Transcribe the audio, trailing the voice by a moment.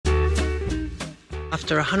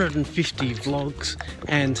After 150 vlogs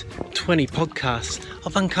and 20 podcasts,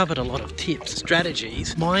 I've uncovered a lot of tips,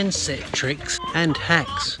 strategies, mindset tricks and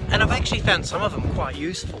hacks. And I've actually found some of them quite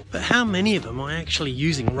useful. But how many of them am I actually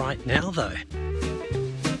using right now though?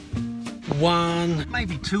 One,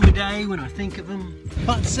 maybe two a day when I think of them.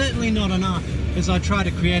 But certainly not enough as I try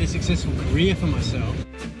to create a successful career for myself.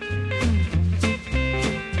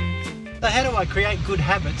 So how do I create good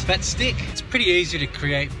habits that stick? It's pretty easy to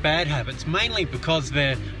create bad habits, mainly because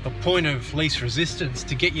they're a point of least resistance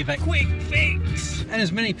to get you that quick fix. And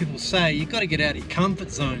as many people say, you've got to get out of your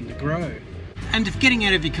comfort zone to grow. And if getting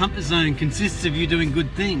out of your comfort zone consists of you doing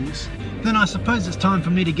good things, then I suppose it's time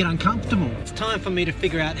for me to get uncomfortable. It's time for me to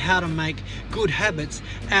figure out how to make good habits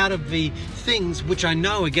out of the things which I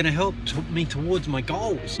know are going to help me towards my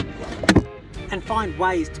goals. And find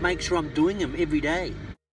ways to make sure I'm doing them every day.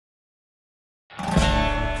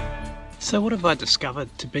 So what have I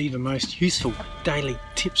discovered to be the most useful daily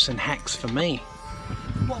tips and hacks for me?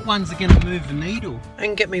 What ones are going to move the needle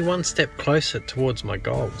and get me one step closer towards my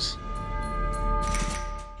goals?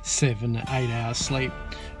 7 to 8 hours sleep.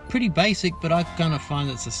 Pretty basic, but I'm gonna find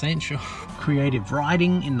it's essential. Creative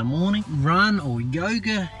writing in the morning, run or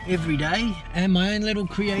yoga every day, and my own little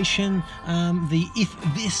creation, the if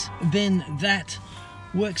this then that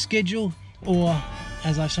work schedule, or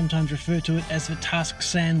as I sometimes refer to it as the task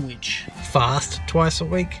sandwich. Fast twice a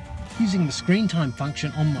week. Using the screen time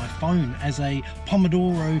function on my phone as a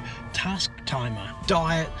Pomodoro task timer.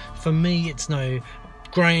 Diet, for me it's no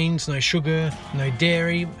grains, no sugar, no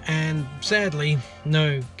dairy, and sadly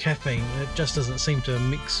no caffeine. It just doesn't seem to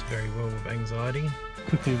mix very well with anxiety.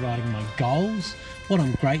 Quickly writing my goals, what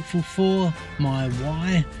I'm grateful for, my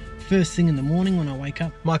why, first thing in the morning when I wake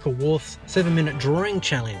up. Michael Worth's 7-minute drawing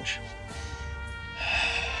challenge.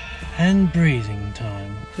 And breathing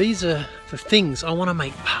time. These are the things I want to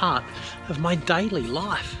make part of my daily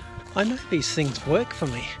life. I know these things work for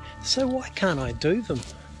me, so why can't I do them?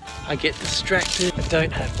 I get distracted, I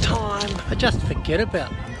don't have time, I just forget about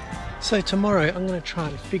them. So tomorrow I'm going to try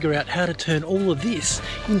and figure out how to turn all of this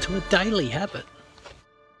into a daily habit.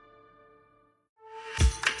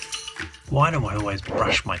 Why do I always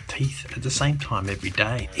brush my teeth at the same time every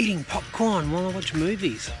day? Eating popcorn while I watch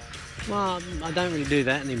movies. Well, I don't really do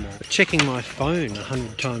that anymore. But checking my phone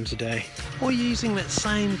 100 times a day. Or using that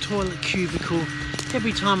same toilet cubicle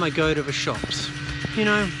every time I go to the shops. You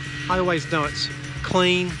know, I always know it's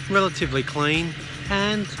clean, relatively clean,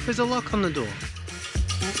 and there's a lock on the door.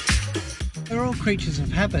 We're all creatures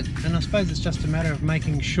of habit, and I suppose it's just a matter of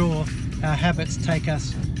making sure our habits take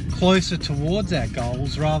us closer towards our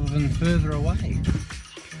goals rather than further away.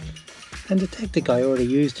 And the tactic I already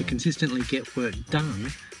used to consistently get work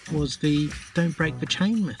done was the don't break the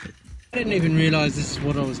chain method. I didn't even realise this is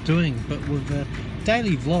what I was doing, but with the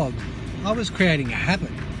daily vlog, I was creating a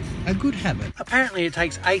habit. A good habit. Apparently it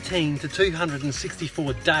takes 18 to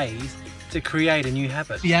 264 days to create a new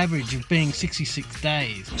habit. The average of being 66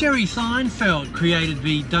 days. Jerry Seinfeld created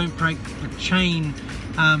the don't break the chain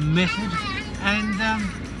method,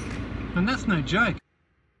 and that's no joke.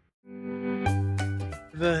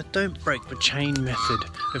 The don't break the chain method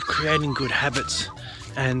of creating good habits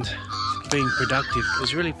and being productive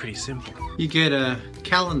is really pretty simple. You get a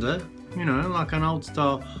calendar, you know, like an old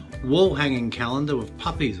style wall hanging calendar with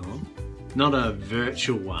puppies on, not a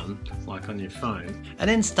virtual one like on your phone, and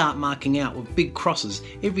then start marking out with big crosses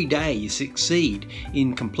every day you succeed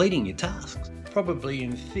in completing your tasks, probably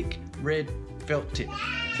in thick red felt tip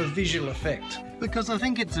for visual effect. Because I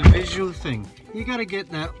think it's a visual thing. You got to get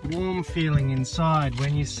that warm feeling inside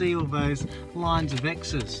when you see all those lines of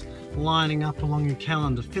X's lining up along your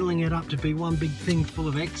calendar, filling it up to be one big thing full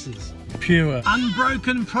of X's. Pure,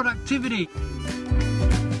 unbroken productivity.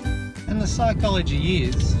 And the psychology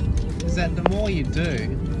is that the more you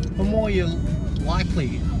do, the more you're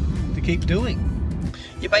likely to keep doing.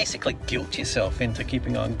 You basically guilt yourself into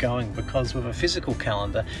keeping on going, because with a physical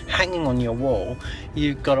calendar hanging on your wall,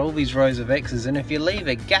 you've got all these rows of X's, and if you leave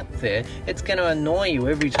a gap there, it's going to annoy you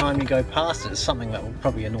every time you go past it. It's something that will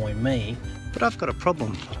probably annoy me. But I've got a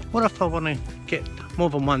problem. What if I want to get more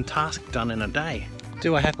than one task done in a day?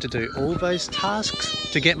 Do I have to do all those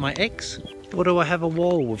tasks to get my X? Or do I have a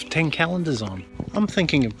wall with 10 calendars on? I'm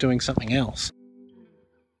thinking of doing something else.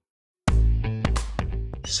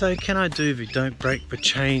 So can I do the don't break the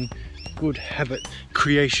chain good habit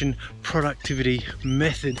creation productivity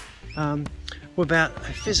method without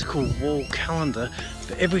a physical wall calendar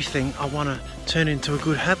for everything I want to turn into a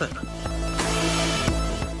good habit?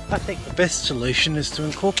 I think the best solution is to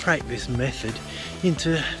incorporate this method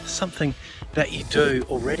into something that you do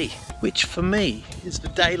already, which for me is the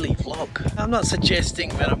daily vlog. I'm not suggesting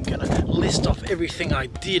that I'm gonna list off everything I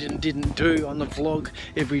did and didn't do on the vlog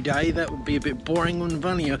every day. That would be a bit boring. When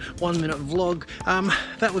running a 1-minute vlog,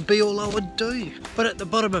 that would be all I would do. But at the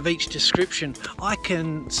bottom of each description, I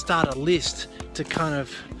can start a list to kind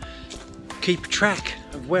of keep track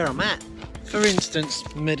of where I'm at. For instance,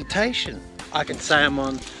 meditation. I can say I'm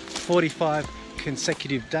on 45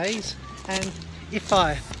 consecutive days, and if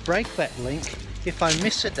I break that link, if I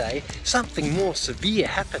miss a day, something more severe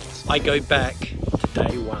happens. I go back to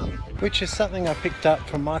day 1, which is something I picked up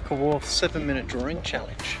from Michael Wolf's 7-minute drawing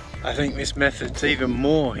challenge. I think this method's even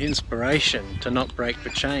more inspiration to not break the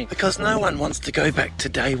chain, because no one wants to go back to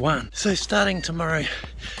day 1. So starting tomorrow,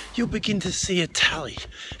 you'll begin to see a tally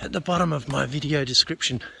at the bottom of my video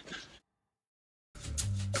description.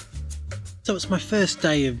 So it's my first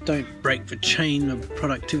day of Don't Break the Chain of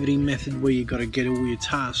productivity method, where you got to get all your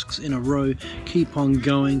tasks in a row, keep on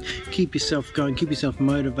going, keep yourself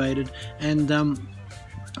motivated. And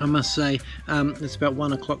I must say, it's about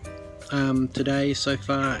 1 o'clock today so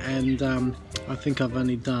far, and I think I've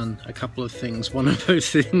only done a couple of things. One of those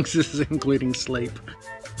things is including sleep.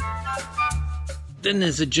 Then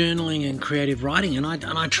there's the journaling and creative writing, and I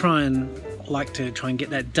like to try and get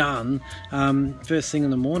that done first thing in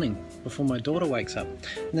the morning before my daughter wakes up.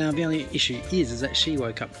 Now the only issue is that she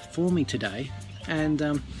woke up before me today, and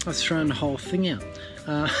I've thrown the whole thing out.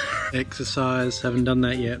 Exercise, haven't done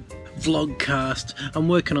that yet. Vlogcast, I'm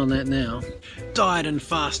working on that now. Diet and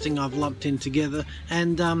fasting I've lumped in together,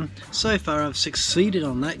 and so far I've succeeded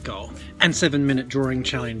on that goal. And 7-minute drawing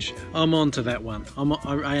challenge, I'm on to that one. I'm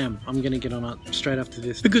going to get on it straight after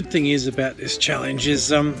this. The good thing is about this challenge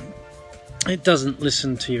is it doesn't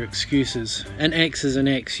listen to your excuses. An X is an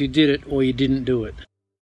X, you did it or you didn't do it.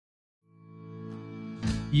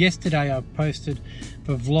 Yesterday I posted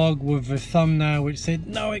the vlog with a thumbnail which said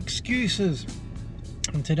no excuses.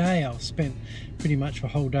 And today I've spent pretty much the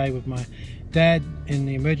whole day with my dad in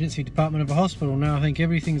the emergency department of a hospital. Now I think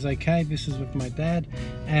everything's okay. This is with my dad,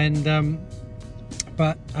 and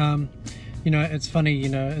you know, it's funny, you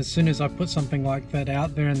know, as soon as I put something like that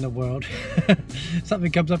out there in the world,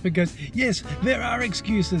 something comes up and goes, yes, there are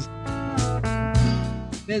excuses.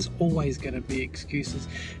 There's always going to be excuses,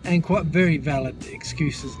 and quite very valid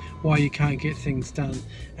excuses why you can't get things done.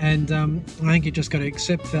 And I think you just got to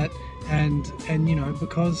accept that, and you know,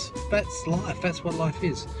 because that's life. That's what life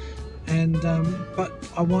is. And but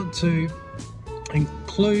I want to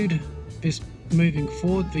include this moving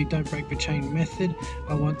forward, the Don't Break the Chain method.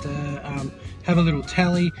 I want to have a little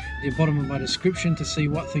tally at the bottom of my description to see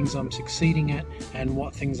what things I'm succeeding at and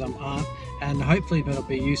what things I aren't, and hopefully that'll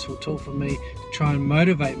be a useful tool for me to try and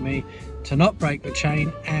motivate me to not break the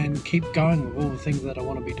chain and keep going with all the things that I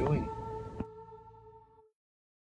want to be doing.